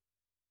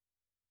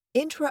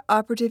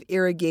Intraoperative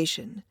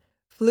Irrigation,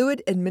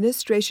 Fluid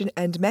Administration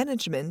and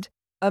Management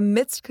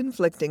Amidst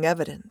Conflicting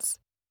Evidence,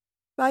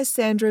 by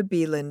Sandra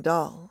B.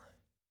 Lindahl.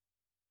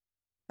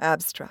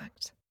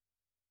 Abstract.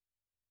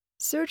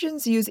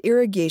 Surgeons use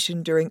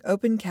irrigation during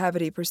open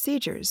cavity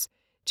procedures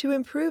to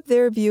improve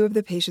their view of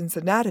the patient's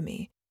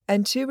anatomy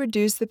and to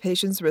reduce the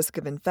patient's risk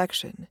of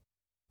infection.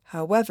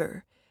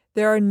 However,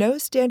 there are no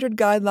standard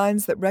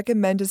guidelines that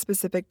recommend a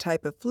specific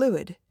type of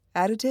fluid,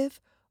 additive,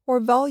 or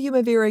volume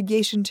of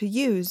irrigation to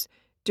use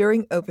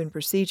during open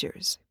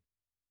procedures.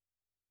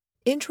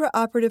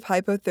 Intraoperative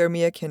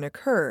hypothermia can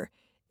occur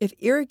if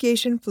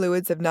irrigation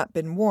fluids have not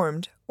been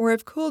warmed or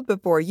have cooled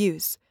before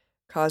use,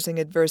 causing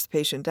adverse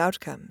patient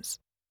outcomes.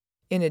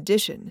 In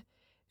addition,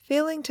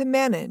 failing to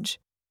manage,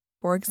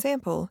 for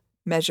example,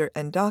 measure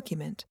and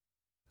document,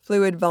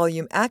 fluid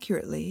volume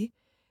accurately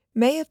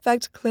may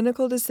affect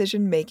clinical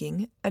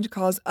decision-making and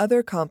cause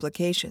other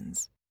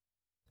complications.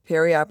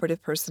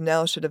 Perioperative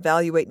personnel should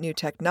evaluate new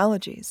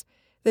technologies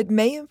that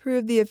may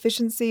improve the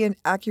efficiency and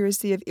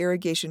accuracy of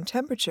irrigation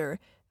temperature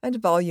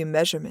and volume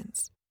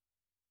measurements.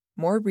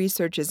 More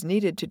research is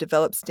needed to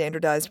develop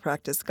standardized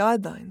practice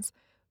guidelines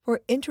for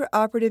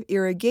intraoperative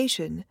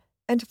irrigation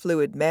and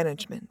fluid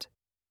management.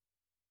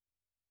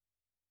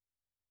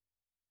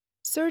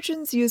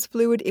 Surgeons use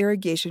fluid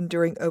irrigation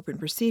during open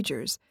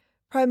procedures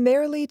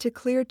primarily to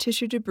clear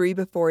tissue debris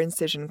before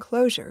incision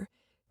closure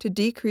to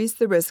decrease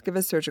the risk of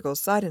a surgical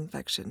site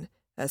infection,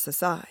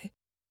 SSI,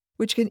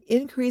 which can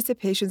increase a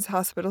patient's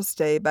hospital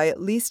stay by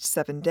at least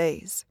 7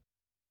 days.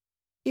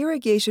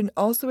 Irrigation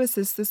also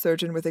assists the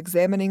surgeon with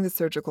examining the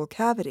surgical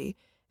cavity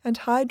and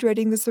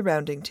hydrating the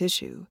surrounding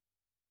tissue.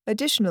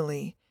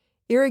 Additionally,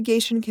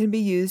 irrigation can be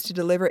used to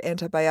deliver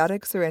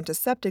antibiotics or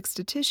antiseptics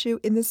to tissue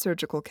in the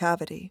surgical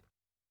cavity.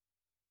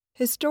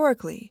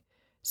 Historically,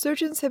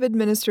 surgeons have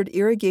administered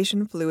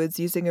irrigation fluids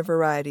using a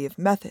variety of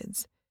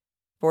methods.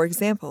 For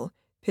example,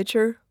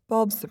 pitcher,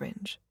 bulb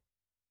syringe.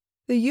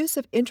 The use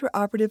of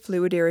intraoperative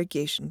fluid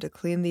irrigation to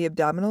clean the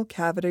abdominal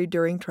cavity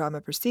during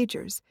trauma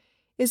procedures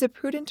is a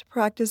prudent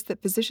practice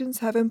that physicians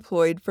have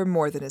employed for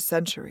more than a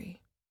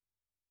century.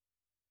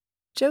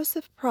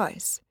 Joseph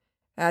Price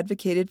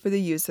advocated for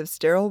the use of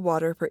sterile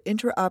water for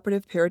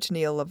intraoperative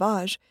peritoneal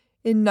lavage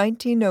in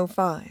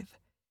 1905.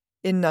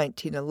 In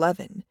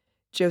 1911,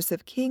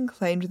 Joseph King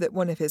claimed that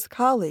one of his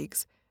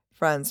colleagues,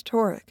 Franz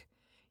Torek,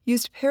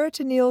 used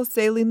peritoneal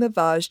saline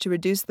lavage to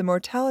reduce the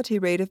mortality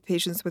rate of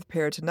patients with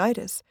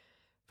peritonitis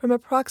from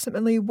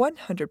approximately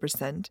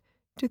 100%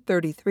 to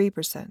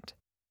 33%.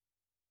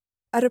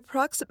 At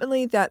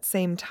approximately that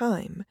same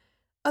time,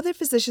 other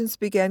physicians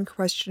began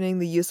questioning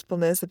the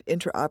usefulness of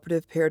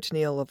intraoperative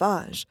peritoneal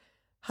lavage,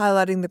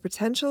 highlighting the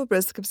potential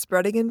risk of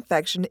spreading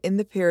infection in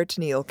the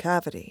peritoneal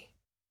cavity.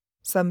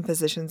 Some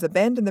physicians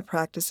abandoned the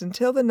practice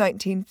until the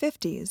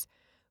 1950s,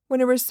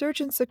 when a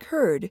resurgence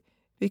occurred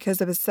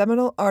because of a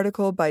seminal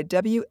article by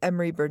W.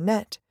 Emery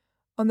Burnett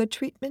on the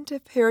treatment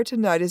of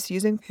peritonitis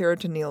using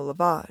peritoneal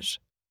lavage.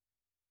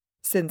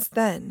 Since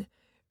then,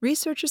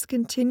 researchers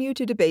continue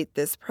to debate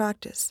this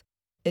practice,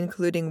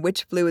 including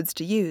which fluids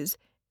to use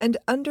and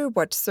under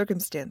what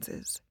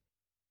circumstances.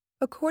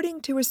 According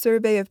to a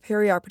survey of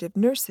perioperative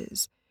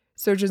nurses,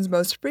 surgeons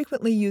most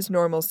frequently use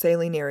normal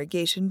saline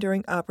irrigation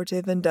during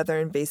operative and other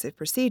invasive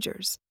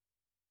procedures.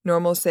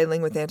 Normal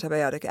saline with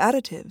antibiotic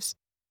additives,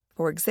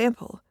 for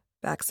example,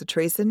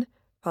 bacitracin,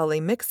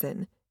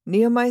 polymyxin,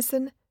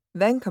 neomycin,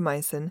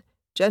 vancomycin,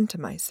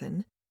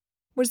 gentamicin,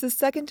 was the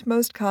second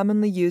most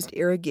commonly used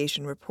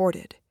irrigation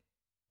reported.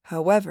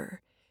 However,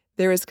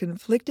 there is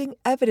conflicting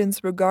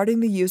evidence regarding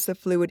the use of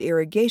fluid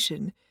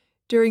irrigation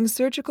during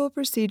surgical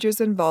procedures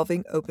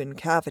involving open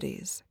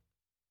cavities.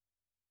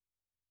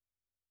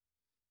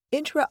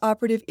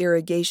 Intraoperative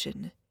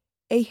irrigation,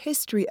 a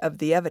history of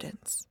the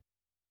evidence.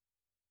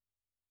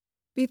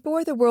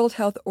 Before the World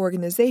Health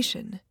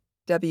Organization,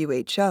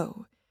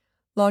 WHO,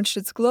 launched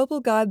its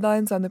global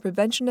guidelines on the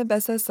prevention of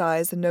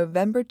SSIs in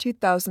November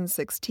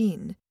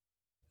 2016,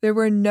 there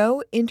were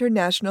no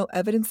international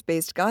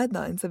evidence-based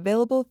guidelines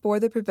available for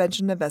the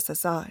prevention of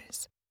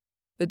SSIs.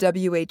 The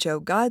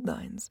WHO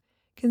guidelines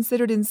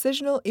considered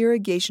incisional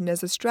irrigation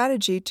as a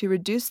strategy to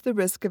reduce the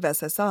risk of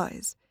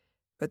SSIs,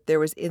 but there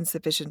was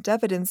insufficient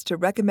evidence to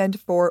recommend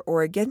for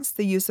or against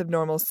the use of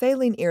normal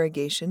saline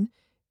irrigation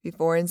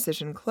before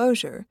incision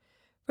closure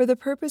for the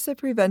purpose of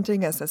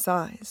preventing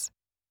SSIs.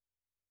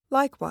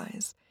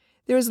 Likewise,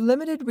 there is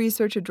limited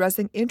research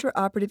addressing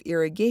intraoperative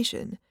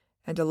irrigation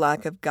and a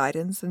lack of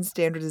guidance and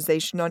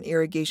standardization on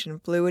irrigation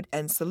fluid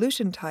and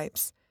solution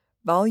types,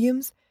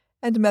 volumes,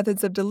 and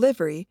methods of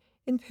delivery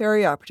in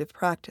perioperative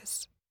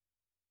practice.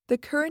 The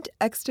current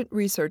extant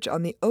research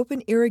on the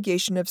open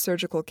irrigation of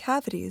surgical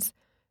cavities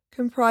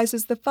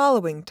comprises the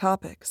following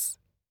topics.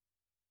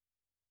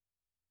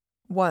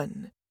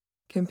 1.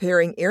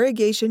 Comparing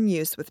irrigation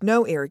use with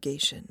no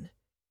irrigation.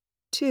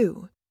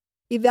 2.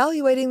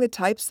 Evaluating the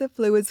types of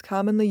fluids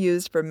commonly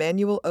used for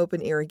manual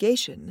open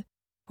irrigation,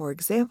 for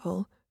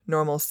example,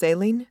 normal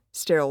saline,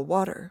 sterile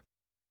water.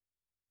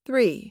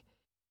 3.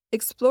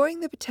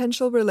 exploring the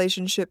potential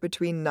relationship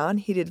between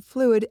non-heated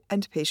fluid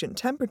and patient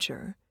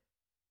temperature.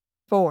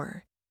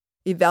 4.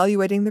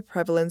 Evaluating the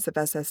prevalence of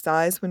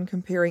SSIs when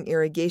comparing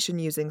irrigation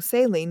using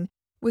saline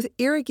with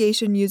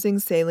irrigation using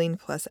saline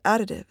plus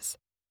additives,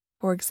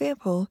 for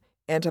example,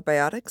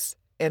 antibiotics,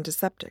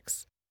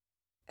 antiseptics.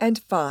 And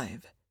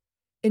 5.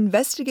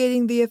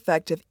 Investigating the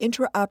effect of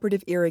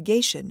intraoperative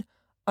irrigation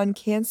on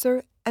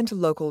cancer and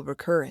local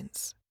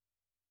recurrence.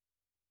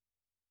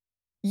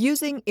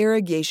 Using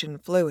irrigation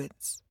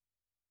fluids.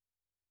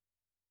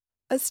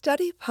 A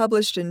study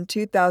published in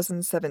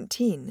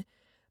 2017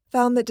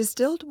 found that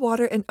distilled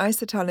water and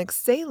isotonic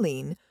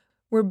saline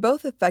were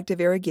both effective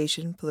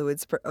irrigation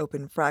fluids for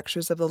open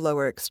fractures of the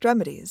lower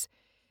extremities.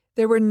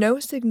 There were no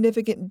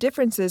significant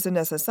differences in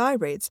SSI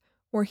rates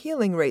or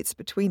healing rates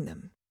between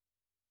them.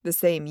 The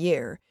same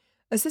year,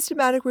 a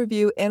systematic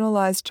review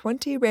analyzed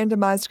 20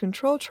 randomized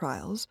control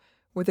trials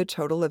with a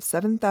total of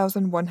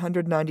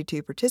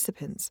 7,192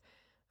 participants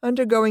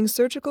undergoing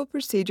surgical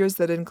procedures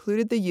that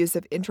included the use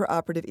of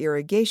intraoperative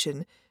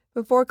irrigation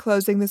before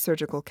closing the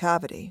surgical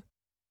cavity.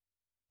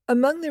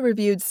 Among the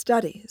reviewed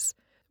studies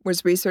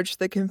was research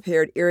that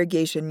compared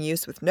irrigation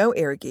use with no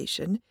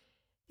irrigation,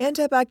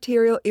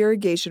 antibacterial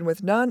irrigation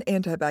with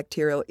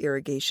non-antibacterial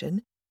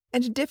irrigation,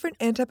 and different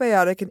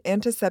antibiotic and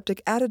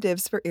antiseptic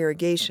additives for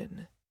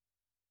irrigation.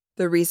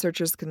 The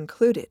researchers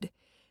concluded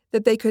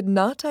that they could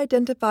not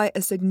identify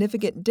a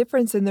significant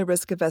difference in the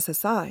risk of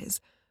SSIs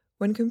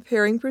when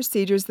comparing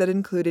procedures that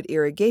included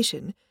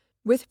irrigation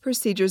with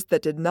procedures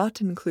that did not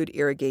include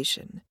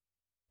irrigation.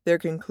 Their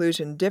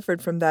conclusion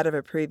differed from that of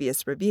a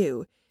previous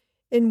review,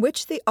 in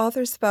which the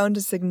authors found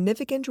a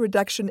significant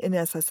reduction in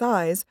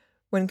SSIs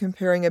when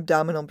comparing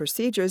abdominal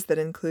procedures that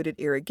included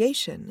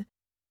irrigation,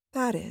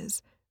 that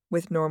is,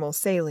 with normal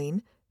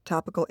saline,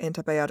 topical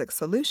antibiotic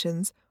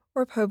solutions,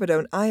 or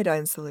povidone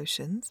iodine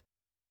solutions,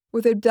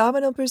 with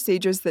abdominal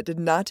procedures that did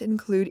not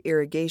include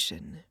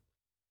irrigation.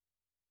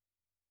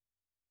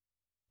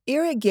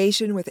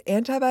 Irrigation with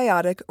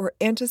antibiotic or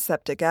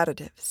antiseptic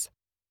additives.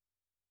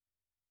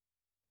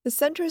 The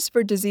Centers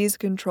for Disease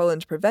Control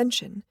and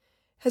Prevention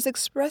has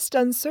expressed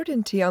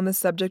uncertainty on the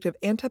subject of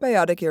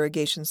antibiotic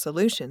irrigation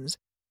solutions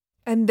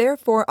and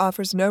therefore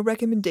offers no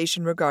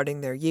recommendation regarding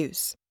their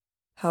use.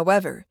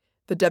 However,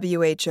 the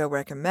WHO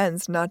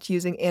recommends not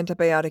using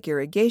antibiotic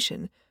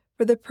irrigation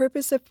for the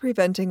purpose of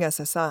preventing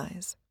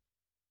SSIs.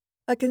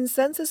 A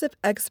consensus of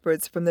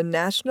experts from the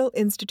National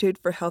Institute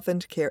for Health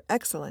and Care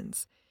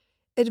Excellence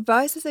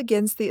advises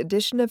against the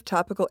addition of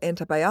topical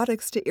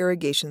antibiotics to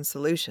irrigation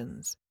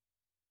solutions.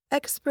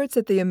 Experts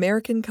at the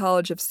American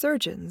College of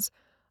Surgeons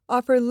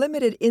offer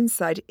limited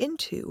insight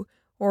into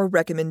or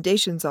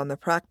recommendations on the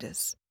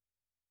practice.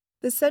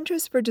 The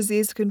Centers for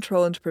Disease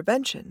Control and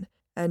Prevention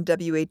and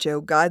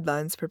WHO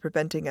guidelines for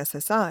preventing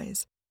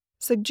SSIs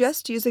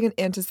suggest using an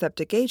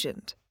antiseptic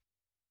agent,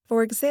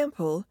 for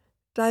example,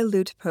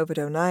 dilute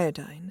povidone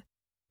iodine,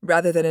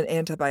 rather than an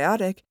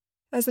antibiotic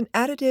as an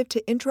additive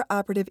to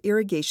intraoperative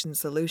irrigation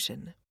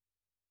solution.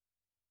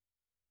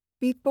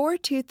 Before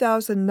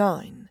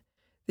 2009,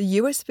 the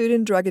U.S. Food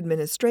and Drug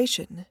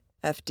Administration,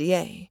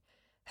 FDA,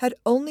 had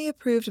only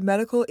approved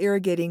medical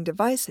irrigating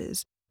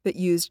devices that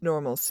used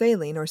normal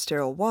saline or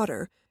sterile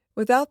water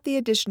without the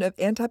addition of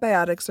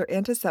antibiotics or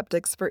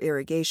antiseptics for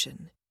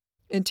irrigation.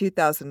 In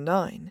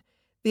 2009,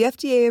 the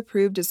FDA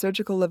approved a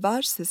surgical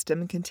lavage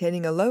system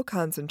containing a low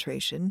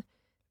concentration,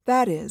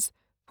 that is,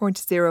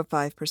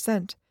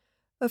 0.05%,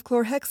 of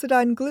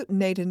chlorhexidine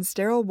gluconate in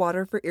sterile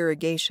water for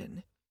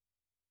irrigation.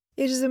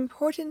 It is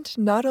important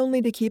not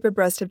only to keep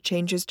abreast of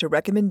changes to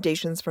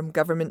recommendations from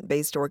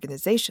government-based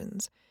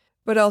organizations,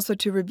 but also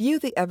to review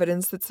the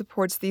evidence that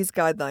supports these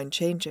guideline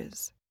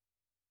changes.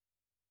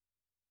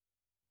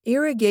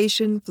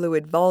 Irrigation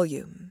fluid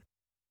volume.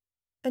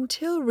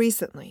 Until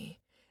recently,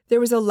 there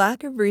was a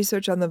lack of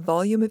research on the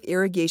volume of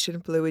irrigation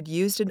fluid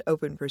used in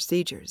open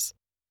procedures.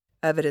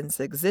 Evidence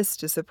exists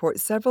to support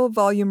several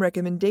volume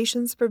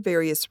recommendations for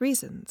various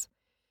reasons.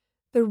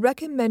 The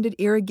recommended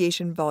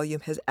irrigation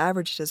volume has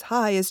averaged as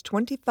high as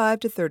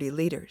 25 to 30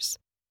 liters.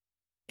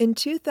 In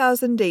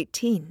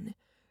 2018,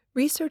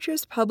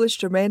 researchers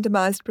published a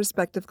randomized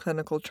prospective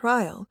clinical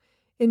trial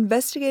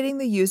investigating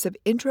the use of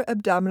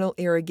intra-abdominal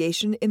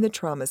irrigation in the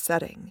trauma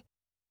setting.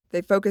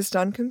 They focused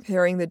on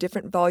comparing the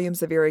different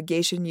volumes of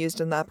irrigation used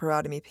in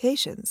laparotomy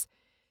patients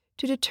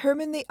to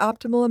determine the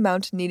optimal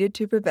amount needed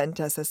to prevent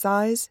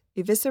SSIs,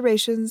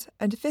 eviscerations,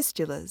 and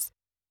fistulas,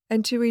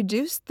 and to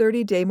reduce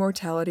 30-day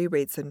mortality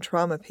rates in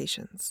trauma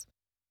patients.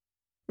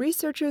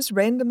 Researchers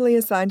randomly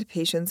assigned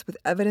patients with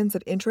evidence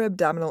of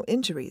intra-abdominal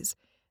injuries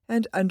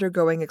and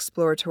undergoing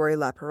exploratory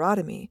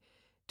laparotomy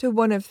to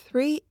one of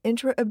 3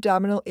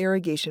 intra-abdominal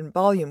irrigation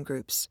volume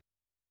groups: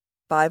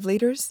 5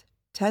 liters,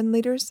 10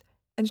 liters,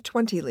 and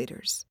 20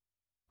 liters.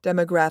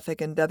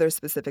 Demographic and other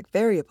specific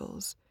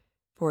variables,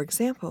 for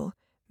example,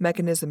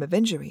 mechanism of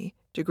injury,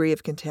 degree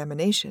of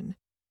contamination,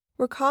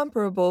 were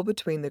comparable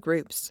between the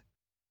groups.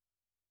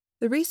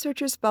 The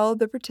researchers followed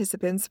the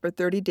participants for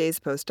 30 days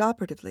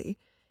postoperatively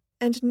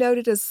and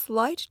noted a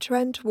slight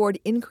trend toward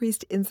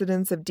increased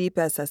incidence of deep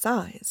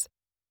SSIs,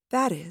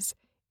 that is,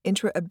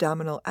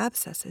 intra-abdominal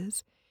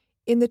abscesses,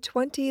 in the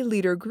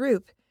 20-liter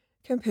group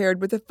compared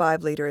with the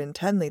 5-liter and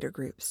 10-liter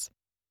groups.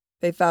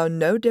 They found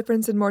no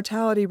difference in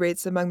mortality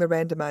rates among the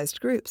randomized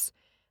groups,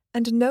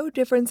 and no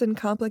difference in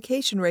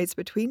complication rates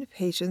between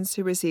patients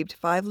who received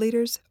 5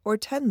 liters or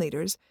 10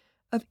 liters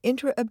of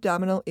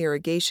intra-abdominal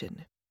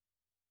irrigation.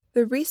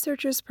 The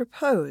researchers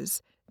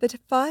propose that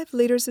 5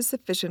 liters is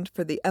sufficient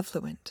for the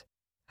effluent.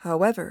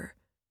 However,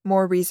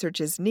 more research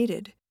is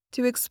needed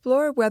to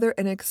explore whether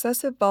an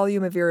excessive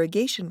volume of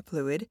irrigation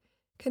fluid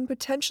can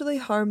potentially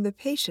harm the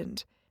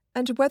patient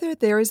and whether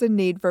there is a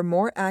need for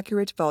more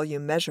accurate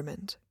volume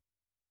measurement.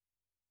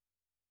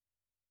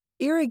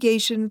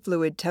 Irrigation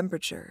fluid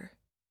temperature.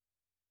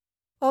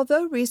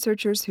 Although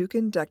researchers who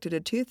conducted a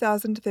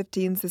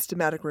 2015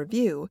 systematic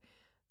review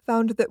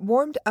found that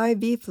warmed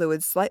IV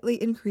fluids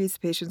slightly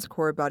increased patients'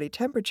 core body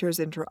temperatures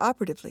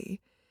intraoperatively,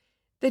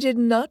 they did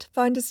not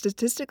find a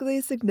statistically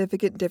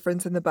significant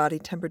difference in the body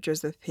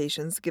temperatures of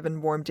patients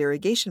given warmed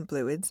irrigation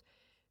fluids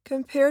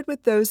compared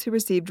with those who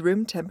received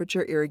room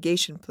temperature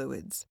irrigation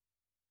fluids.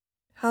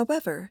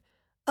 However,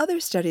 other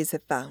studies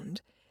have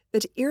found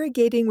that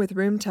irrigating with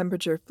room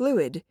temperature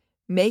fluid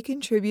may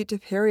contribute to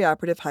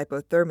perioperative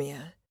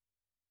hypothermia.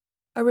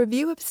 A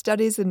review of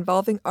studies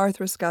involving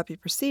arthroscopy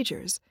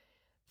procedures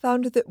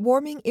found that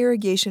warming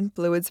irrigation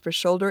fluids for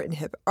shoulder and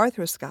hip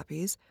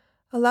arthroscopies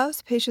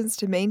allows patients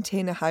to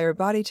maintain a higher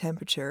body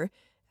temperature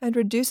and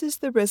reduces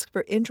the risk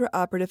for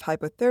intraoperative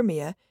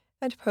hypothermia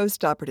and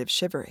postoperative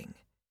shivering.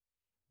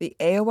 The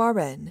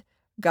AORN,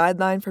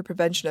 Guideline for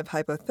Prevention of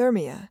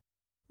Hypothermia,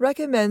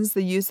 recommends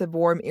the use of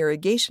warm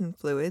irrigation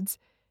fluids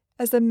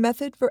as a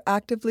method for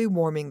actively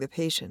warming the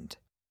patient.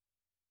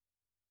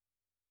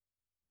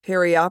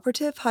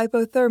 Perioperative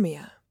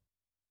hypothermia.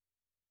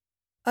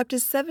 Up to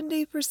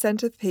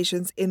 70% of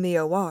patients in the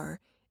OR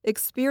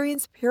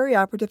experience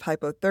perioperative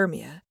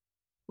hypothermia,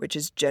 which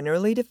is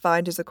generally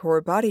defined as a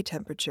core body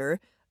temperature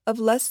of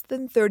less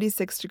than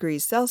 36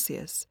 degrees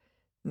Celsius,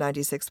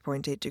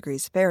 96.8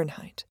 degrees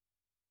Fahrenheit.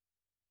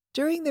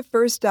 During the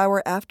first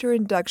hour after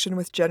induction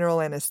with general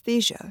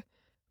anesthesia,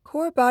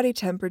 core body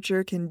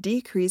temperature can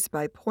decrease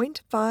by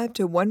 0.5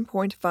 to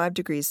 1.5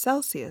 degrees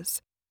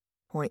Celsius,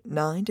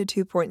 0.9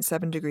 to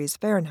 2.7 degrees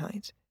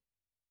Fahrenheit.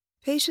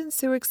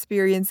 Patients who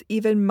experience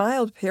even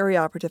mild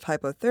perioperative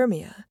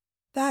hypothermia,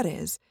 that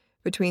is,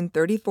 between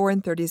 34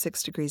 and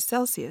 36 degrees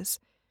Celsius,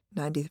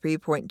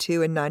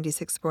 93.2 and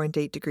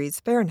 96.8 degrees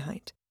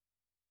Fahrenheit,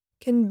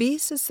 can be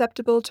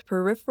susceptible to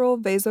peripheral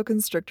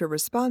vasoconstrictor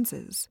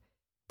responses,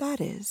 that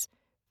is,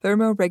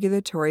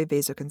 thermoregulatory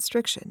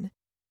vasoconstriction,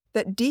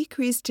 that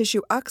decrease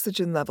tissue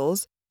oxygen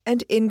levels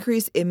and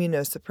increase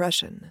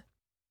immunosuppression.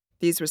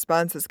 These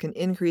responses can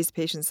increase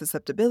patient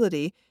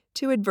susceptibility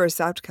to adverse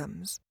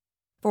outcomes,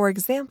 for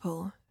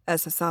example,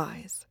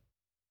 SSIs.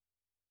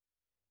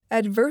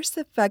 Adverse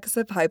effects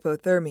of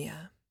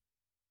hypothermia.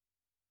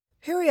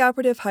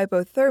 Perioperative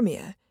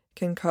hypothermia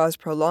can cause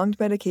prolonged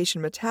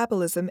medication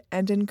metabolism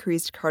and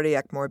increased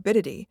cardiac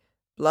morbidity,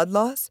 blood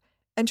loss,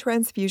 and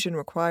transfusion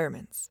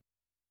requirements.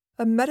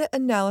 A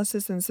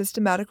meta-analysis and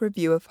systematic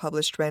review of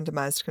published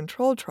randomized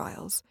controlled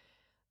trials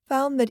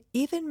found that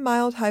even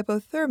mild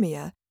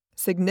hypothermia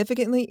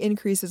significantly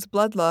increases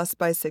blood loss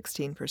by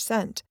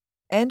 16%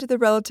 and the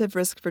relative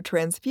risk for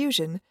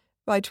transfusion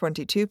by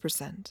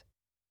 22%.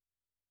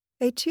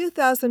 A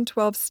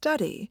 2012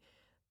 study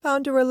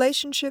found a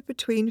relationship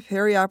between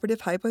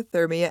perioperative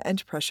hypothermia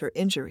and pressure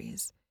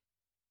injuries.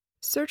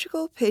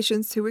 Surgical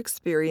patients who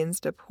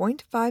experienced a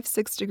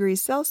 0.56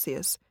 degrees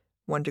Celsius,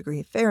 1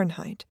 degree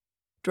Fahrenheit,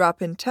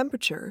 drop in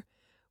temperature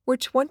were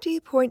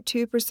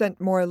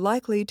 20.2% more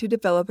likely to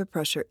develop a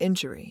pressure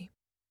injury.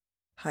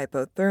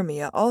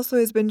 Hypothermia also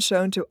has been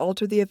shown to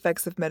alter the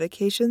effects of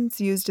medications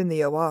used in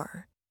the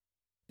OR.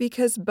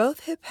 Because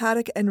both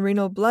hepatic and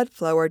renal blood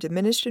flow are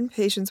diminished in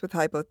patients with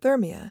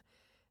hypothermia,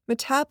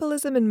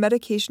 metabolism and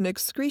medication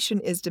excretion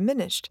is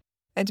diminished,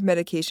 and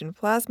medication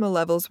plasma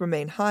levels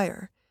remain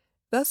higher,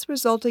 thus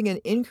resulting in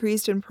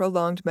increased and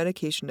prolonged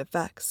medication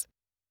effects.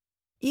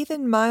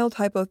 Even mild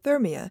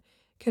hypothermia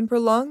can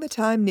prolong the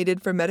time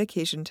needed for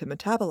medication to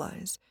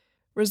metabolize,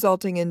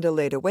 resulting in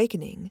delayed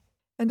awakening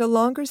and a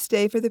longer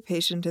stay for the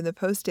patient in the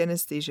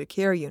post-anesthesia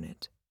care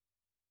unit.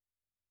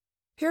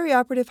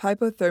 Perioperative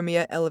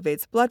hypothermia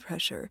elevates blood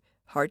pressure,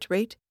 heart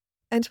rate,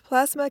 and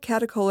plasma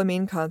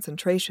catecholamine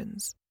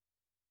concentrations.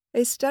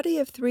 A study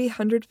of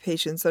 300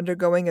 patients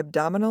undergoing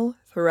abdominal,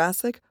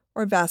 thoracic,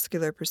 or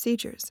vascular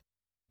procedures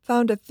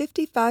found a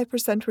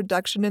 55%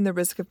 reduction in the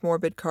risk of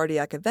morbid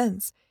cardiac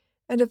events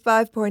and a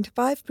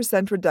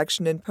 5.5%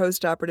 reduction in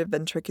postoperative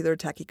ventricular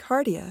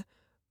tachycardia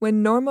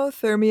when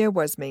normothermia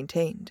was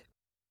maintained.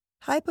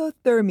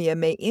 Hypothermia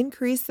may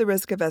increase the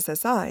risk of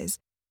SSIs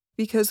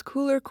because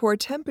cooler core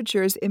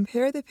temperatures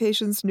impair the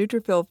patient's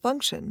neutrophil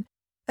function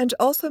and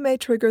also may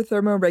trigger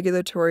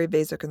thermoregulatory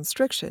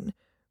vasoconstriction,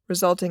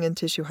 resulting in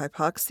tissue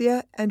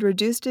hypoxia and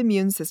reduced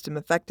immune system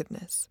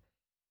effectiveness.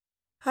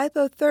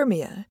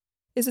 Hypothermia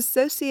is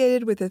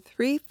associated with a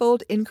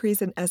threefold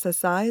increase in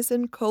SSIs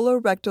in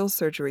colorectal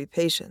surgery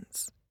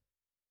patients.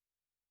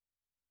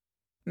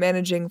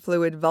 Managing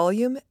fluid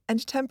volume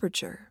and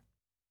temperature.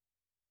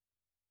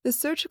 The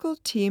surgical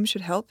team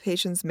should help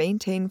patients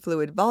maintain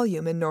fluid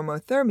volume and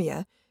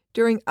normothermia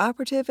during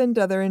operative and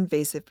other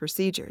invasive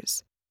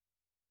procedures.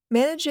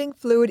 Managing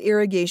fluid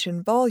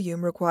irrigation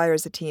volume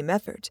requires a team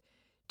effort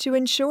to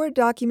ensure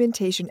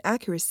documentation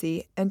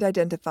accuracy and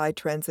identify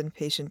trends in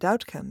patient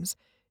outcomes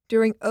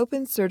during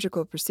open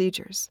surgical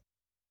procedures.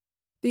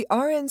 The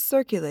RN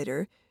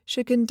circulator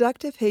should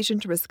conduct a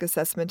patient risk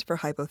assessment for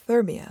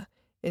hypothermia,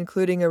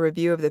 including a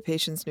review of the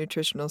patient's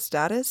nutritional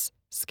status,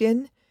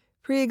 skin,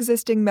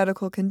 pre-existing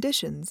medical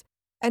conditions,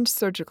 and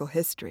surgical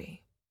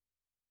history.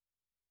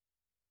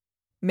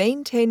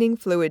 Maintaining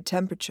fluid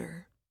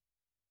temperature.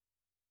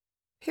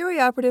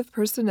 Perioperative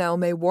personnel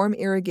may warm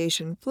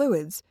irrigation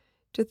fluids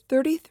to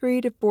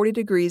 33 to 40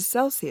 degrees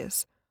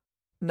Celsius,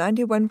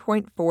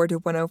 91.4 to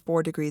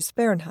 104 degrees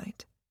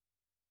Fahrenheit.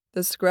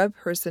 The scrub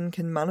person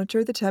can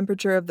monitor the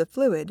temperature of the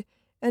fluid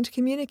and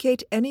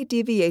communicate any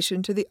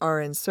deviation to the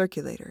RN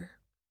circulator.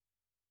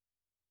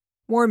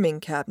 Warming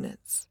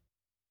cabinets.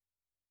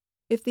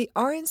 If the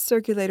RN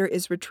circulator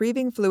is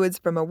retrieving fluids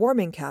from a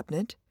warming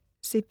cabinet,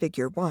 see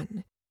Figure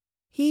 1,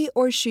 he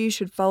or she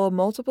should follow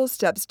multiple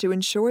steps to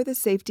ensure the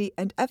safety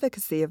and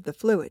efficacy of the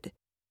fluid,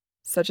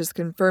 such as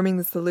confirming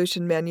the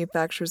solution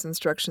manufacturer's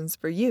instructions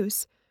for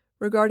use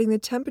regarding the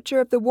temperature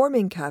of the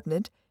warming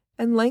cabinet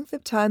and length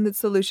of time that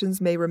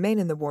solutions may remain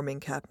in the warming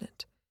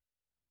cabinet.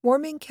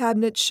 Warming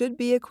cabinets should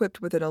be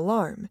equipped with an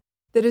alarm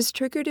that is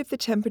triggered if the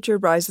temperature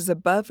rises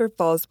above or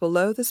falls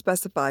below the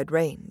specified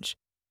range.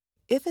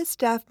 If a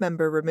staff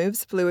member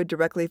removes fluid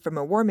directly from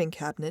a warming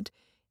cabinet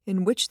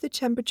in which the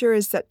temperature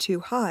is set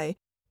too high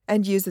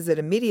and uses it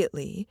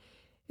immediately,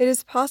 it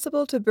is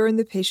possible to burn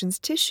the patient's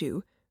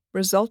tissue,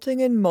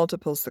 resulting in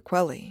multiple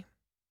sequelae.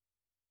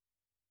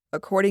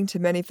 According to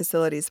many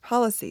facilities'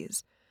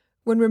 policies,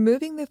 when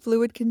removing the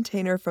fluid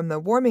container from the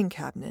warming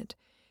cabinet,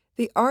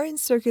 the RN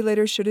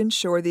circulator should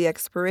ensure the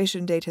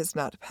expiration date has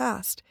not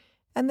passed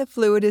and the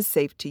fluid is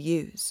safe to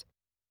use.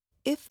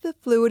 If the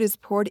fluid is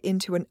poured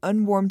into an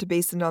unwarmed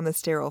basin on the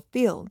sterile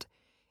field,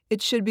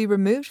 it should be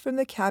removed from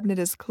the cabinet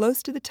as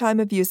close to the time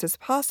of use as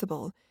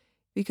possible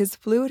because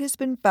fluid has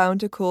been found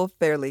to cool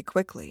fairly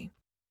quickly.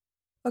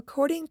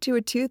 According to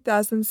a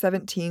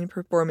 2017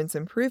 performance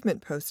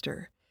improvement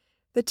poster,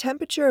 the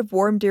temperature of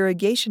warmed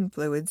irrigation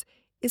fluids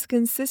is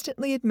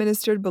consistently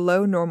administered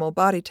below normal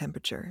body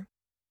temperature.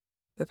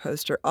 The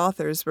poster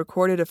authors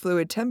recorded a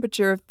fluid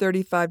temperature of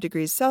 35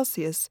 degrees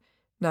Celsius,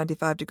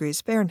 95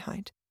 degrees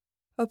Fahrenheit,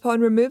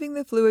 upon removing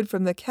the fluid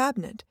from the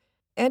cabinet,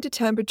 and a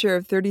temperature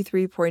of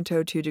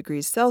 33.02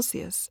 degrees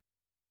Celsius,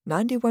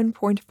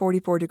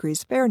 91.44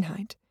 degrees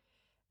Fahrenheit,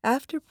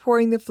 after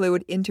pouring the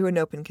fluid into an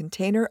open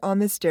container on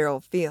the sterile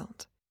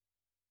field.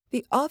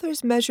 The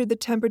authors measured the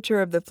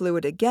temperature of the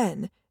fluid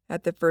again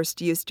at the first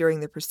use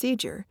during the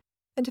procedure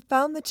and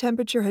found the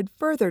temperature had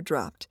further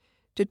dropped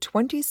to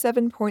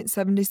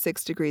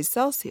 27.76 degrees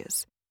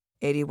Celsius,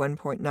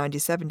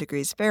 81.97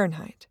 degrees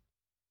Fahrenheit.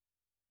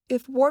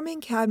 If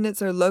warming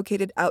cabinets are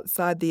located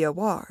outside the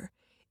OR,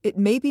 it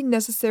may be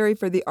necessary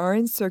for the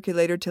RN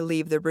circulator to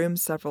leave the room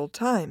several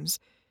times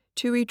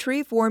to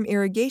retrieve warm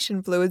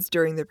irrigation fluids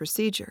during the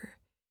procedure.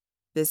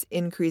 This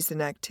increase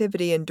in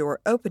activity in door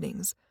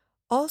openings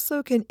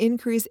also can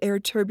increase air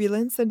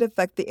turbulence and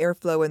affect the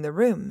airflow in the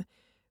room,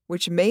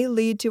 which may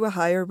lead to a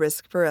higher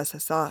risk for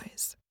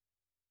SSIs.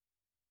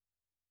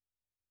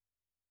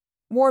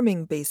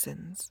 Warming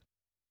basins.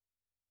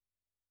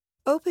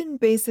 Open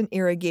basin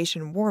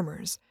irrigation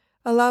warmers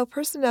allow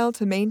personnel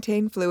to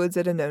maintain fluids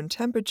at a known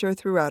temperature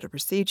throughout a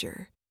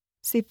procedure.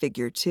 See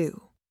Figure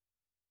 2.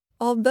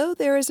 Although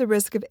there is a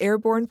risk of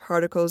airborne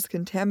particles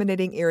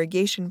contaminating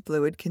irrigation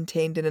fluid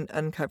contained in an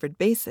uncovered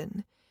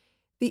basin,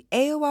 the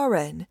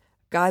AORN,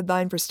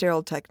 Guideline for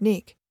Sterile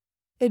Technique,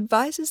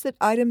 advises that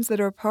items that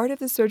are part of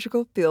the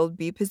surgical field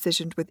be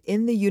positioned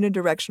within the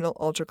unidirectional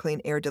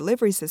ultra-clean air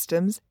delivery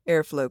system's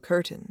airflow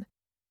curtain.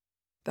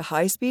 The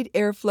high-speed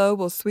airflow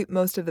will sweep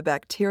most of the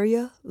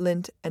bacteria,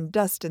 lint, and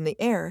dust in the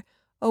air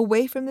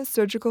away from the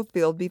surgical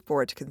field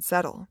before it can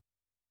settle.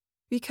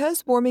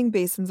 Because warming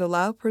basins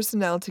allow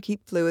personnel to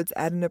keep fluids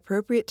at an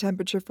appropriate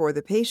temperature for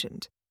the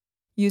patient,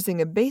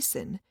 using a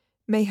basin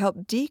may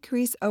help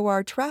decrease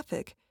OR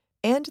traffic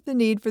and the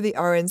need for the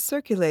RN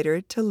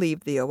circulator to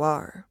leave the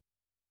OR.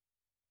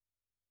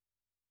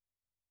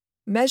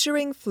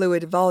 Measuring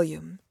fluid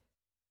volume.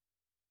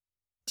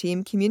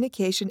 Team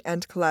communication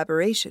and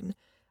collaboration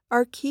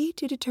are key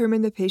to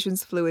determine the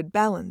patient's fluid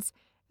balance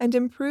and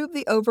improve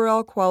the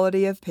overall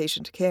quality of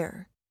patient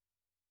care.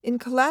 In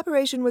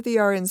collaboration with the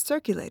RN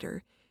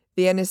circulator,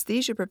 the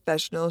anesthesia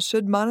professional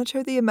should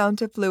monitor the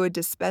amount of fluid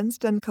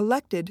dispensed and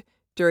collected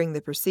during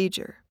the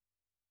procedure.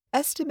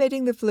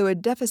 Estimating the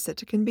fluid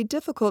deficit can be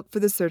difficult for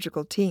the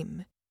surgical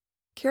team.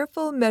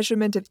 Careful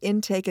measurement of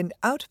intake and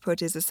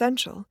output is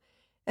essential,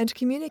 and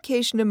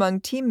communication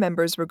among team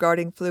members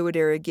regarding fluid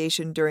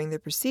irrigation during the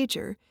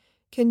procedure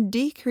can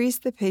decrease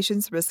the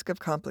patient's risk of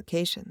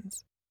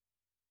complications.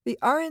 The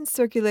RN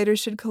circulator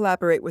should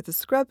collaborate with the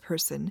scrub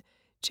person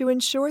to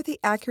ensure the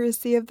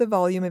accuracy of the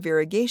volume of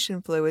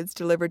irrigation fluids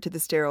delivered to the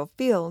sterile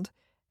field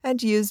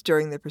and used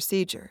during the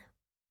procedure.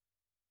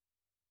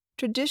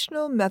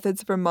 Traditional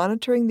methods for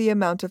monitoring the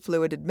amount of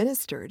fluid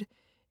administered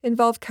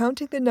involve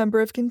counting the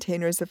number of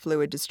containers of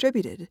fluid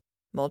distributed,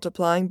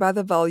 multiplying by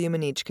the volume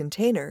in each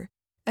container,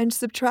 and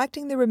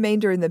subtracting the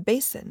remainder in the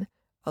basin,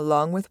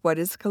 along with what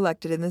is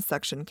collected in the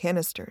suction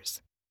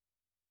canisters.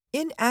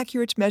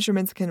 Inaccurate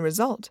measurements can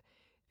result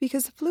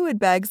because fluid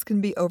bags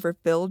can be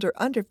overfilled or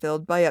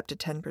underfilled by up to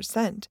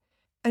 10%,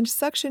 and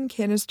suction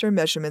canister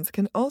measurements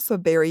can also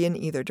vary in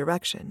either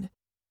direction.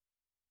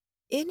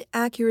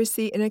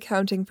 Inaccuracy in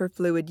accounting for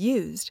fluid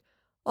used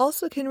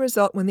also can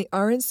result when the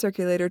RN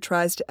circulator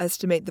tries to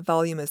estimate the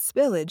volume of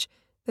spillage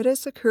that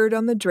has occurred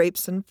on the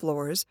drapes and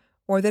floors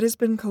or that has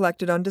been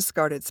collected on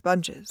discarded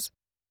sponges.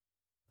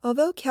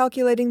 Although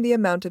calculating the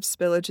amount of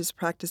spillage is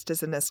practiced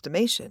as an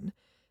estimation,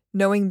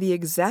 knowing the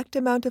exact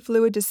amount of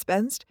fluid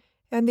dispensed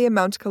and the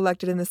amount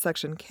collected in the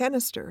suction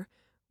canister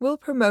will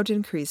promote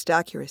increased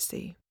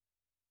accuracy.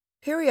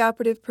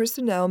 Perioperative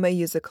personnel may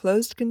use a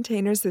closed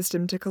container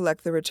system to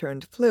collect the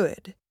returned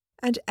fluid,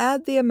 and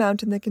add the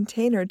amount in the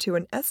container to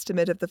an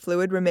estimate of the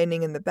fluid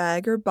remaining in the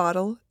bag or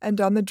bottle and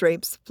on the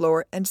drapes,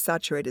 floor, and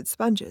saturated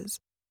sponges,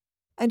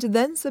 and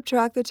then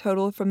subtract the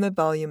total from the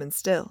volume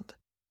instilled.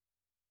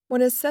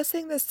 When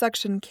assessing the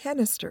suction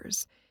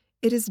canisters,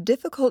 it is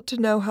difficult to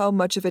know how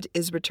much of it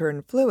is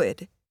returned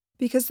fluid,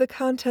 because the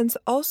contents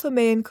also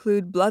may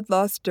include blood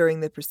loss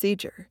during the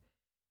procedure.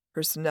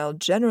 Personnel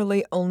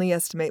generally only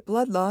estimate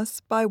blood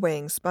loss by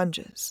weighing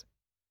sponges.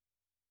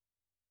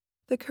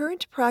 The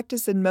current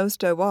practice in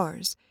most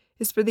ORs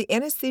is for the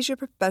anesthesia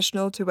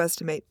professional to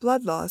estimate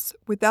blood loss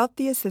without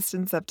the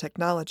assistance of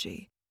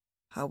technology.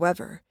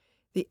 However,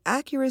 the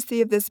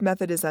accuracy of this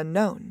method is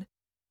unknown.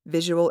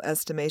 Visual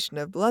estimation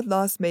of blood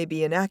loss may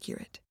be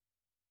inaccurate.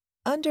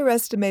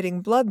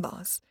 Underestimating blood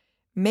loss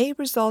may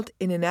result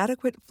in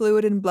inadequate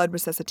fluid and blood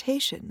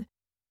resuscitation,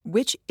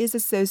 which is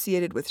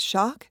associated with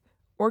shock,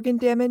 organ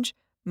damage,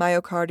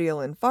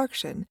 myocardial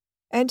infarction,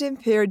 and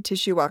impaired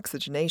tissue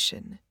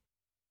oxygenation.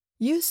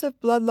 Use of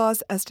blood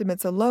loss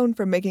estimates alone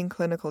for making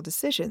clinical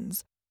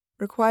decisions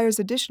requires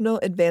additional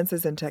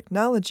advances in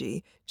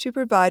technology to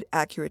provide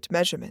accurate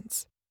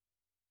measurements.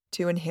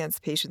 To enhance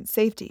patient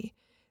safety,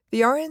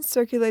 the RN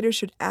circulator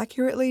should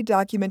accurately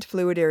document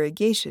fluid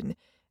irrigation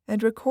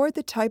and record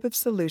the type of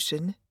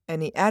solution,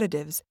 any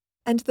additives,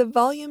 and the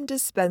volume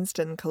dispensed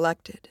and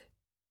collected.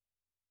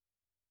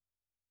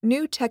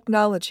 New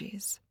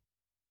technologies.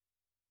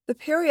 The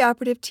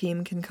perioperative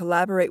team can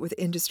collaborate with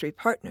industry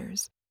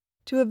partners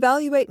to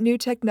evaluate new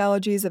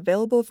technologies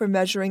available for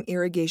measuring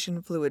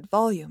irrigation fluid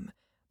volume,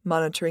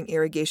 monitoring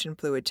irrigation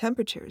fluid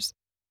temperatures,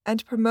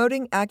 and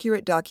promoting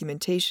accurate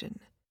documentation.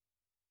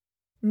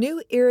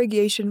 New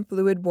irrigation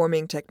fluid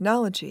warming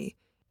technology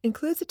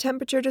includes a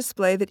temperature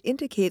display that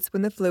indicates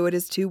when the fluid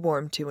is too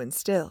warm to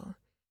instill.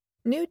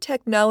 New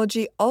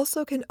technology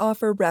also can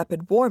offer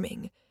rapid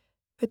warming,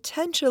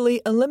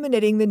 potentially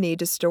eliminating the need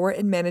to store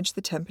and manage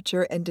the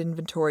temperature and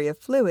inventory of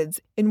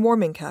fluids in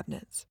warming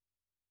cabinets.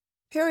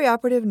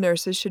 Perioperative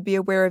nurses should be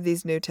aware of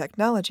these new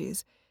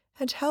technologies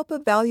and help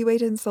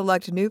evaluate and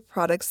select new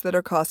products that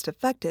are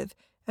cost-effective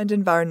and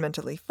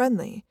environmentally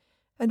friendly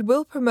and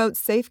will promote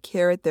safe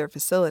care at their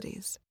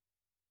facilities.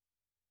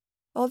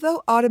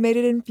 Although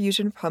automated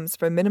infusion pumps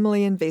for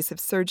minimally invasive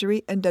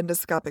surgery and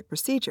endoscopic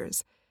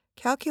procedures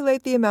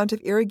calculate the amount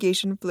of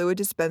irrigation fluid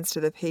dispensed to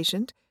the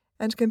patient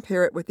and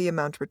compare it with the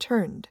amount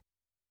returned,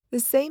 the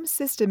same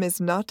system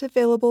is not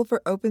available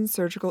for open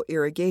surgical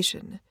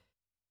irrigation.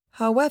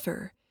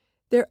 However,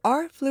 there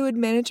are fluid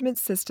management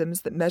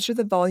systems that measure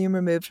the volume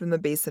removed from the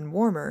basin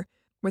warmer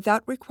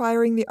without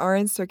requiring the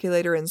RN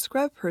circulator and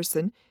scrub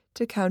person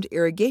to count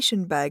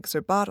irrigation bags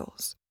or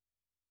bottles.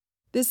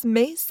 This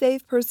may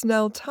save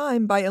personnel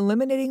time by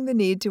eliminating the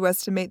need to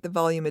estimate the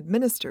volume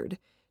administered,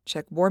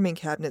 check warming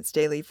cabinets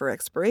daily for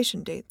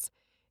expiration dates,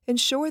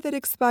 ensure that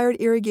expired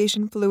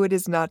irrigation fluid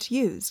is not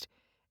used,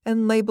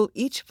 and label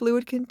each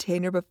fluid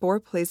container before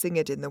placing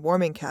it in the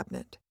warming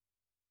cabinet.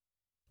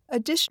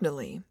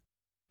 Additionally,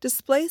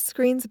 display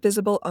screens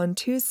visible on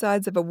two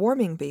sides of a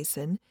warming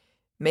basin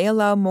may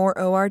allow more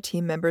OR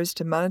team members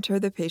to monitor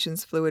the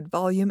patient's fluid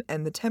volume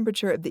and the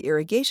temperature of the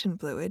irrigation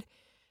fluid,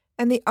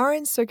 and the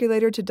RN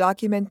circulator to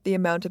document the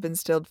amount of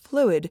instilled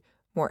fluid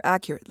more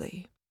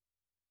accurately.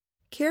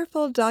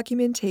 Careful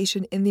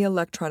documentation in the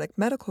electronic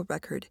medical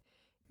record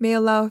may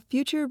allow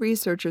future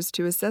researchers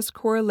to assess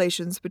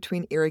correlations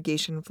between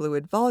irrigation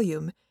fluid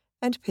volume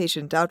and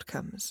patient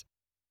outcomes.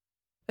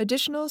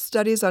 Additional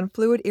studies on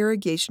fluid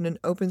irrigation in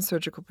open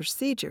surgical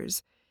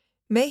procedures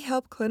may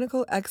help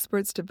clinical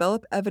experts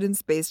develop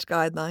evidence-based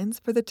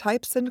guidelines for the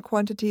types and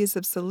quantities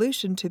of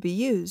solution to be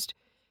used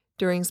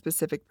during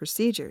specific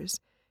procedures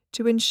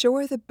to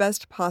ensure the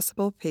best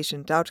possible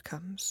patient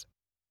outcomes.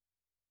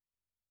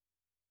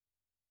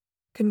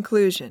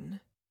 Conclusion.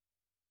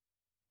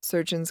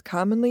 Surgeons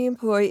commonly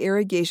employ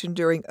irrigation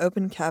during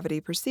open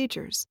cavity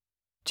procedures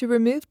to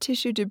remove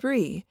tissue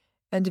debris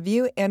and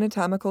view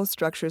anatomical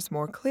structures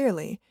more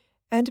clearly,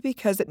 and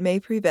because it may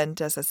prevent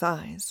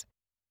SSIs.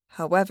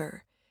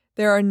 However,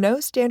 there are no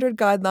standard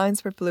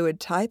guidelines for fluid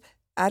type,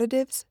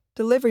 additives,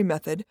 delivery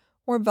method,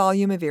 or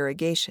volume of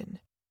irrigation.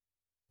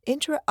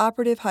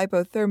 Intraoperative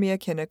hypothermia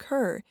can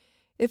occur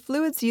if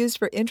fluids used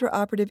for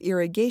intraoperative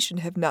irrigation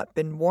have not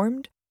been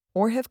warmed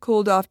or have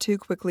cooled off too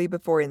quickly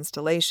before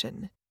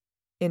installation.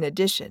 In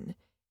addition,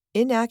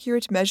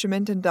 inaccurate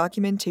measurement and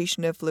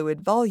documentation of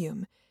fluid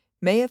volume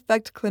may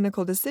affect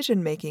clinical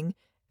decision-making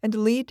and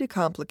lead to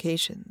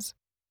complications.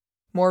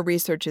 More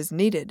research is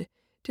needed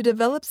to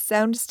develop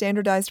sound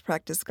standardized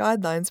practice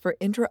guidelines for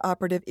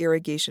intraoperative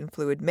irrigation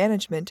fluid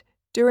management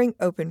during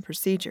open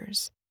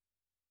procedures.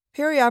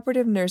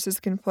 Perioperative nurses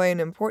can play an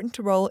important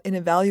role in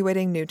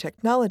evaluating new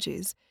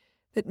technologies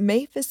that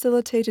may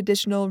facilitate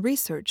additional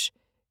research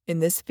in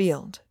this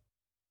field.